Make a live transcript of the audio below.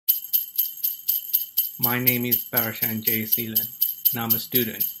My name is Baurushan Jeyaseelan, and I'm a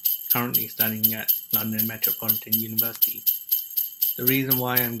student currently studying at London Metropolitan University. The reason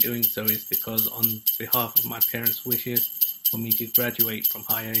why I'm doing so is because on behalf of my parents' wishes for me to graduate from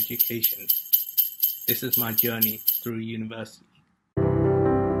higher education, this is my journey through university.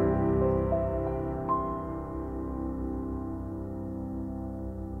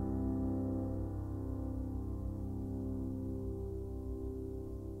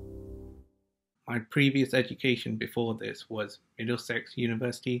 My previous education before this was Middlesex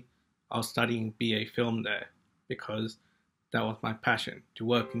University. I was studying BA Film there because that was my passion, to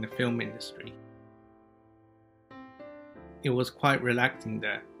work in the film industry. It was quite relaxing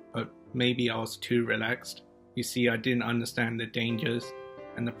there, but maybe I was too relaxed. You see, I didn't understand the dangers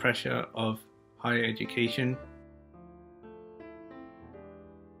and the pressure of higher education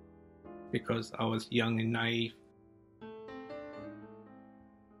because I was young and naive.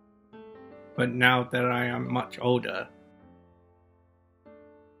 But now that I am much older,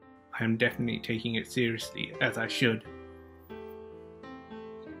 I am definitely taking it seriously, as I should.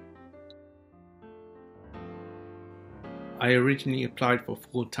 I originally applied for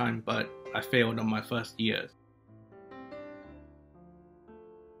full-time, but I failed on my first year.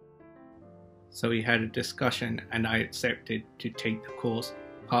 So we had a discussion and I accepted to take the course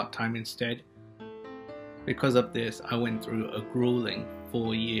part-time instead. Because of this, I went through a grueling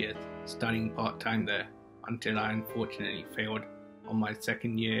 4 years studying part-time there until I unfortunately failed on my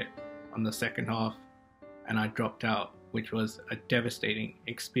second year on the second half and I dropped out, which was a devastating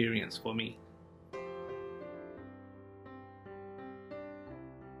experience for me.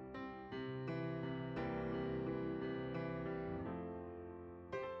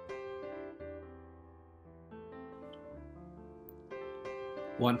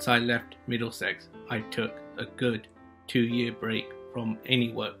 Once I left Middlesex, I took a good 2-year break from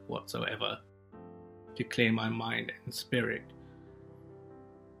any work whatsoever to clear my mind and spirit.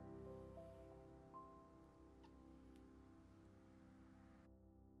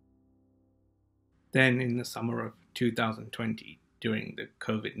 Then in the summer of 2020, during the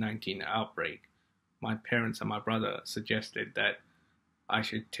COVID-19 outbreak, my parents and my brother suggested that I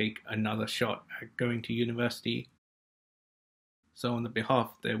should take another shot at going to university. So on the behalf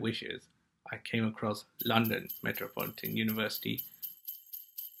of their wishes, I came across London Metropolitan University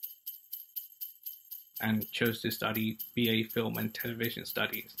and chose to study BA Film and Television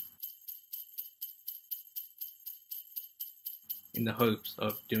Studies in the hopes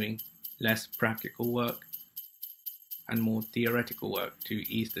of doing less practical work and more theoretical work to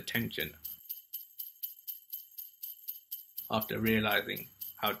ease the tension after realizing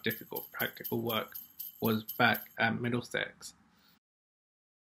how difficult practical work was back at Middlesex.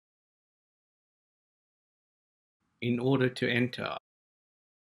 In order to enter,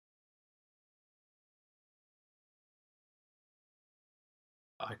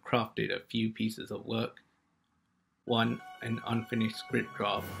 I crafted a few pieces of work. One, an unfinished script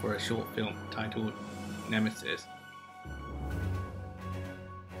draft for a short film titled Nemesis.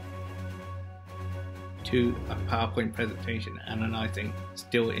 2, a PowerPoint presentation analyzing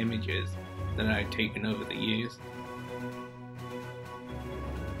still images that I had taken over the years.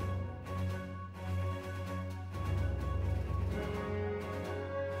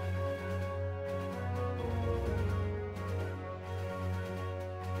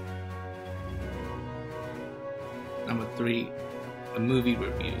 Number 3, a movie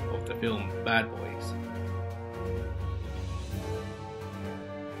review of the film Bad Boys.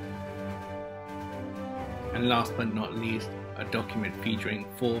 And last but not least, a document featuring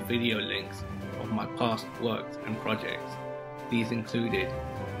 4 video links of my past works and projects. These included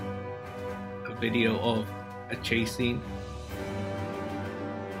a video of a chase scene,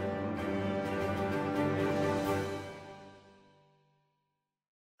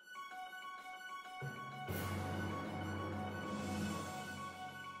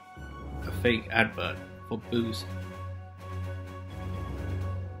 a fake advert for Boost,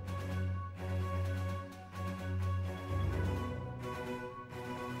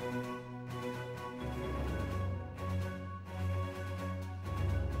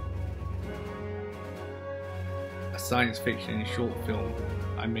 a science fiction short film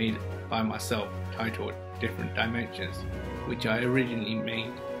I made by myself titled Different Dimensions, which I originally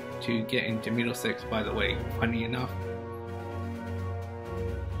made to get into Middlesex, by the way, funny enough.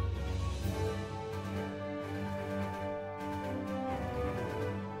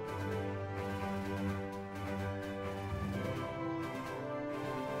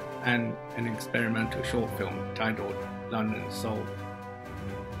 And an experimental short film titled London Soul.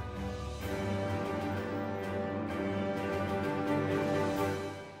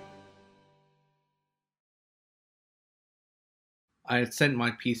 I had sent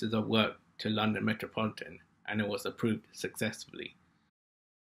my pieces of work to London Metropolitan and it was approved successfully.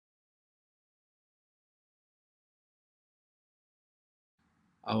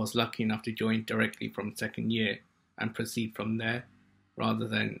 I was lucky enough to join directly from second year and proceed from there rather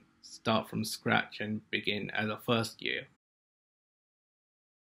than start from scratch and begin as a first year.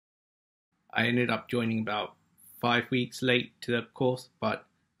 I ended up joining about 5 weeks late to the course, but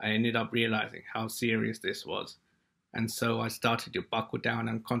I ended up realizing how serious this was, and so I started to buckle down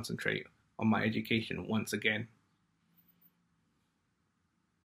and concentrate on my education once again.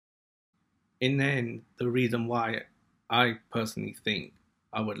 In the end, the reason why I personally think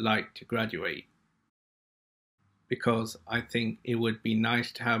I would like to graduate, because I think it would be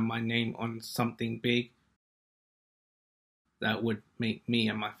nice to have my name on something big that would make me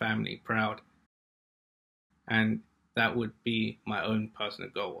and my family proud, and that would be my own personal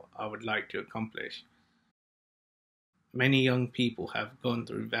goal I would like to accomplish. Many young people have gone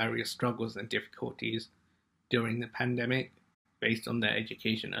through various struggles and difficulties during the pandemic based on their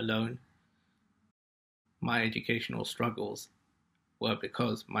education alone. My educational struggles were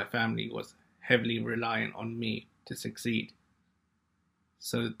because my family was heavily reliant on me to succeed.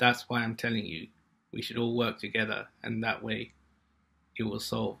 So that's why I'm telling you, we should all work together, and that way it will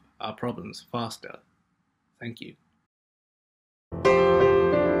solve our problems faster. Thank you.